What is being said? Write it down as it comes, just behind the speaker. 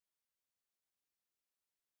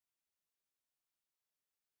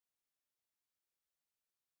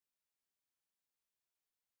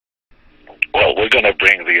going to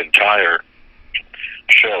bring the entire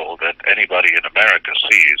show that anybody in America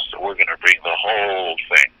sees. So we're going to bring the whole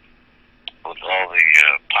thing with all the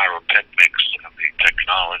pyrotechnics and the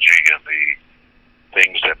technology and the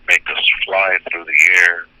things that make us fly through the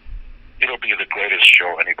air. It'll be the greatest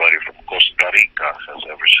show anybody from Costa Rica has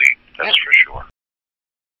ever seen. That's for sure.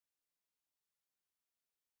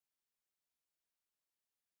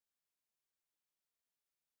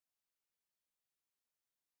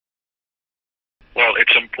 Well,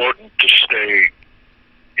 it's important to stay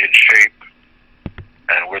in shape,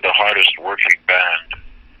 and we're the hardest working band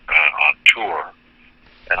on tour.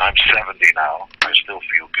 And I'm 70 now. I still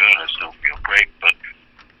feel good. I still feel great, but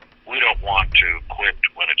we don't want to quit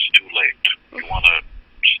when it's too late. We want to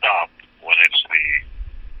stop when it's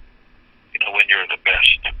when you're the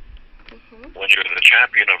best. When you're the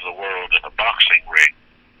champion of the world in a boxing ring,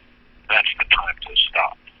 that's the time to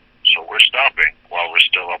stop. So we're stopping while we're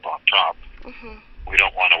still up on top. We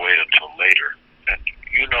don't want to wait until later. And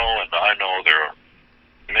you know, and I know there are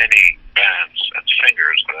many bands and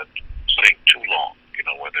singers that sing too long,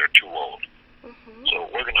 when they're too old. So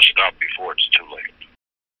we're going to stop before it's too late.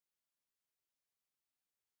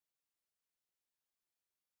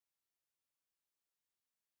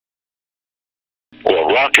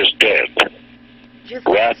 Well, rock is dead.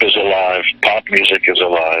 Rap is alive. Pop music is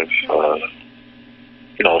alive.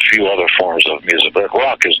 A few other forms of music, but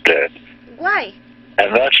rock is dead. Why?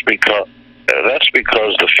 And that's because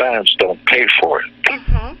the fans don't pay for it.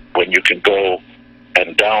 When you can go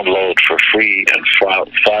and download for free and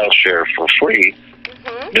file share for free,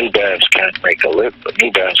 new bands can't make a living.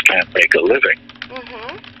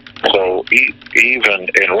 So even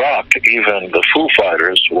in rock, even the Foo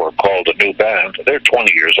Fighters, who are called a new band, they're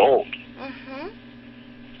 20 years old.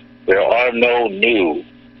 There are no new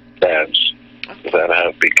bands that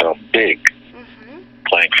have become big,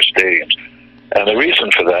 playing for stadiums. And the reason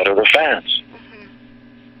for that are the fans.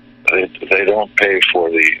 They don't pay for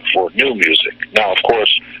new music. Now, of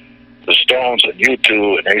course, the Stones and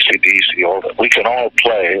U2 and AC/DC, all that, we can all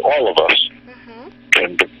play, all of us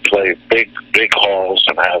can play big halls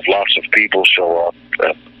and have lots of people show up.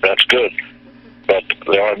 That's good. But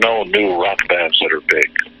there are no new rock bands that are big,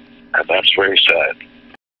 and that's very sad.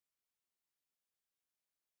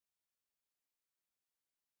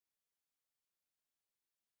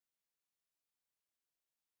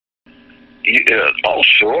 Oh,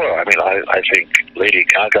 sure. I mean, I think Lady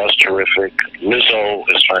Gaga's terrific. Lizzo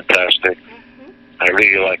is fantastic. I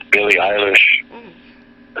really like Billie Eilish.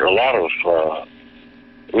 There are a lot of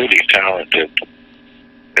really talented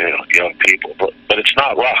young people, but it's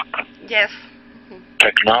not rock. Yes.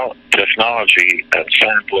 Technology and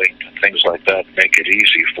sampling and things like that make it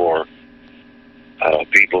easy for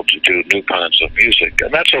people to do new kinds of music,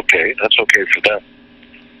 and that's okay. That's okay for them.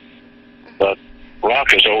 But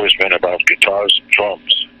rock has always been about guitars and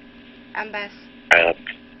drums, And bass. and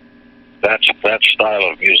that style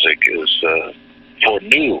of music is for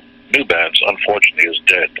new bands, unfortunately, is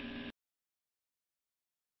dead.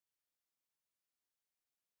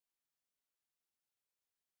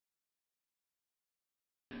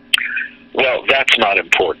 Well, that's not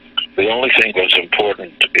important. The only thing that's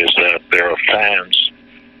important is that there are fans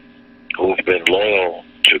who've been loyal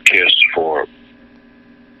to KISS for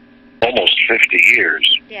almost 50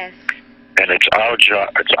 years. Yes. And it's our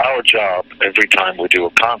job every time we do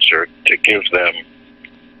a concert to give them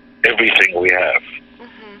everything we have.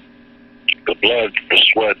 The blood, the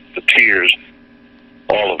sweat, the tears,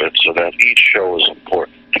 all of it, so that each show is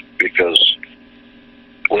important. Because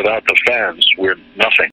without the fans, we're nothing.